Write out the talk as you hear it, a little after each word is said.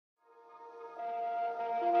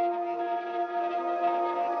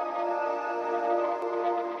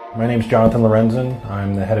My name is Jonathan Lorenzen.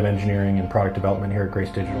 I'm the head of engineering and product development here at Grace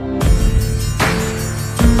Digital.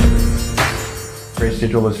 Grace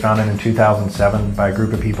Digital was founded in 2007 by a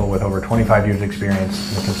group of people with over 25 years experience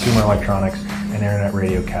in the consumer electronics and internet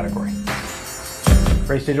radio category.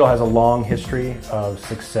 Grace Digital has a long history of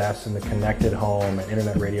success in the connected home and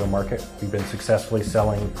internet radio market. We've been successfully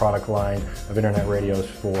selling the product line of internet radios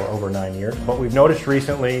for over 9 years. But we've noticed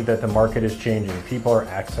recently that the market is changing. People are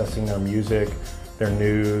accessing their music, their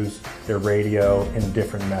news, their radio in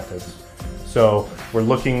different methods. So we're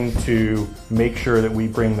looking to make sure that we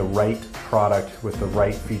bring the right product with the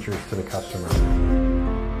right features to the customer.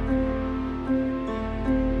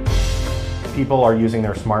 People are using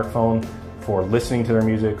their smartphone for listening to their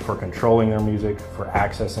music, for controlling their music, for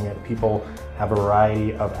accessing it. People have a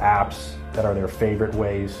variety of apps that are their favorite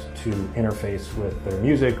ways to interface with their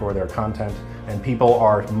music or their content, and people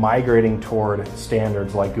are migrating toward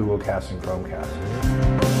standards like Google Cast and Chromecast.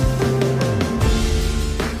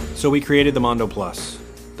 So we created the Mondo Plus.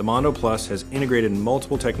 The Mondo Plus has integrated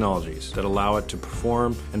multiple technologies that allow it to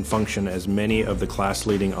perform and function as many of the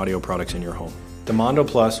class-leading audio products in your home. The Mondo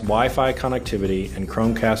Plus Wi-Fi connectivity and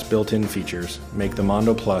Chromecast built-in features make the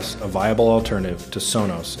Mondo Plus a viable alternative to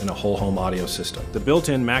Sonos in a whole home audio system. The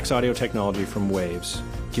built-in Max Audio technology from Waves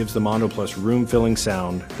gives the Mondo Plus room-filling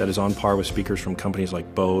sound that is on par with speakers from companies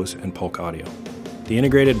like Bose and Polk Audio. The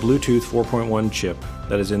integrated Bluetooth 4.1 chip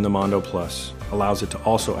that is in the Mondo Plus allows it to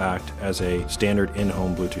also act as a standard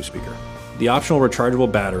in-home Bluetooth speaker. The optional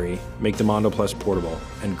rechargeable battery make the Mondo Plus portable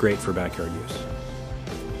and great for backyard use.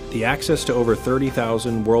 The access to over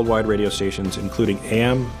 30,000 worldwide radio stations, including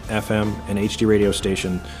AM, FM, and HD radio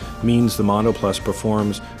station, means the Mondo Plus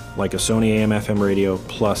performs like a Sony AM/FM radio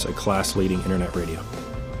plus a class-leading internet radio.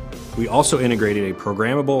 We also integrated a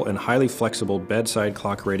programmable and highly flexible bedside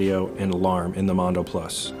clock radio and alarm in the Mondo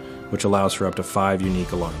Plus, which allows for up to 5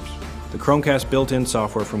 unique alarms. The Chromecast built-in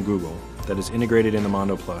software from Google that is integrated in the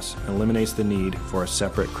Mondo Plus eliminates the need for a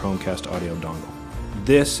separate Chromecast audio dongle.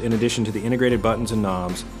 This, in addition to the integrated buttons and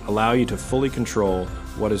knobs, allow you to fully control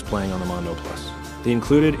what is playing on the Mondo Plus. The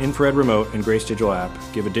included infrared remote and Grace Digital app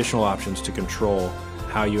give additional options to control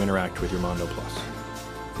how you interact with your Mondo Plus.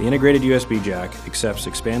 The integrated USB jack accepts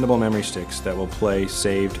expandable memory sticks that will play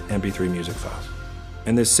saved MP3 music files.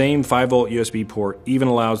 And this same 5-volt USB port even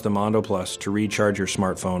allows the Mondo Plus to recharge your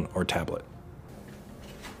smartphone or tablet.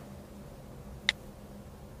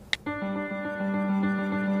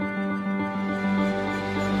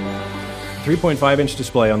 3.5-inch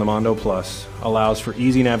display on the Mondo Plus allows for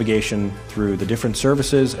easy navigation through the different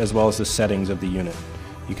services as well as the settings of the unit.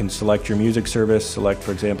 You can select your music service, select,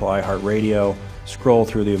 for example, iHeartRadio, scroll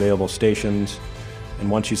through the available stations, and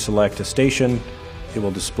once you select a station, it will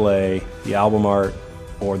display the album art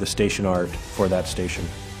or the station art for that station.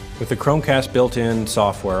 With the Chromecast built-in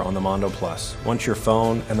software on the Mondo Plus, once your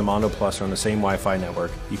phone and the Mondo Plus are on the same Wi-Fi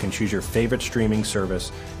network, you can choose your favorite streaming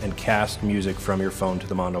service and cast music from your phone to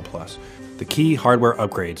the Mondo Plus. The key hardware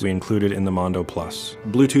upgrades we included in the Mondo Plus: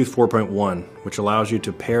 Bluetooth 4.1, which allows you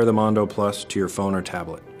to pair the Mondo Plus to your phone or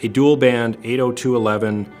tablet. A dual-band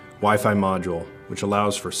 802.11 Wi-Fi module, which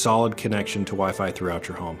allows for solid connection to Wi-Fi throughout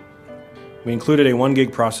your home. We included a 1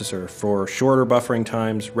 gig processor for shorter buffering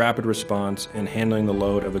times, rapid response, and handling the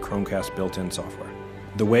load of the Chromecast built-in software.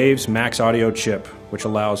 The Waves Max Audio chip, which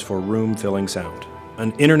allows for room-filling sound.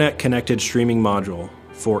 An internet-connected streaming module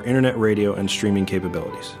for internet radio and streaming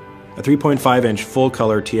capabilities. A 3.5-inch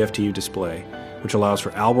full-color TFT display, which allows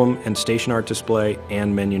for album and station art display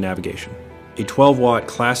and menu navigation. A 12-watt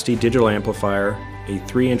Class D digital amplifier, a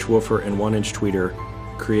 3-inch woofer, and 1-inch tweeter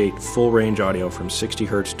create full-range audio from 60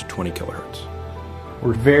 Hz to 20 kHz.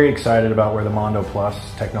 We're very excited about where the Mondo Plus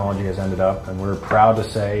technology has ended up, and we're proud to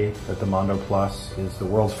say that the Mondo Plus is the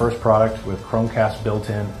world's first product with Chromecast built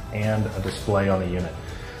in and a display on the unit.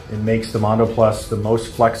 It makes the Mondo Plus the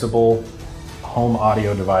most flexible home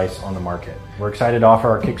audio device on the market. We're excited to offer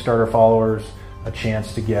our Kickstarter followers a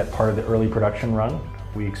chance to get part of the early production run.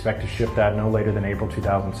 We expect to ship that no later than April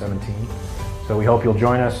 2017. So we hope you'll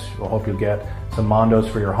join us. We hope you'll get some Mondos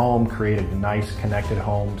for your home, create a nice connected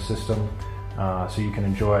home system so you can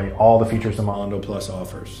enjoy all the features the Mondo Plus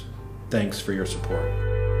offers. Thanks for your support.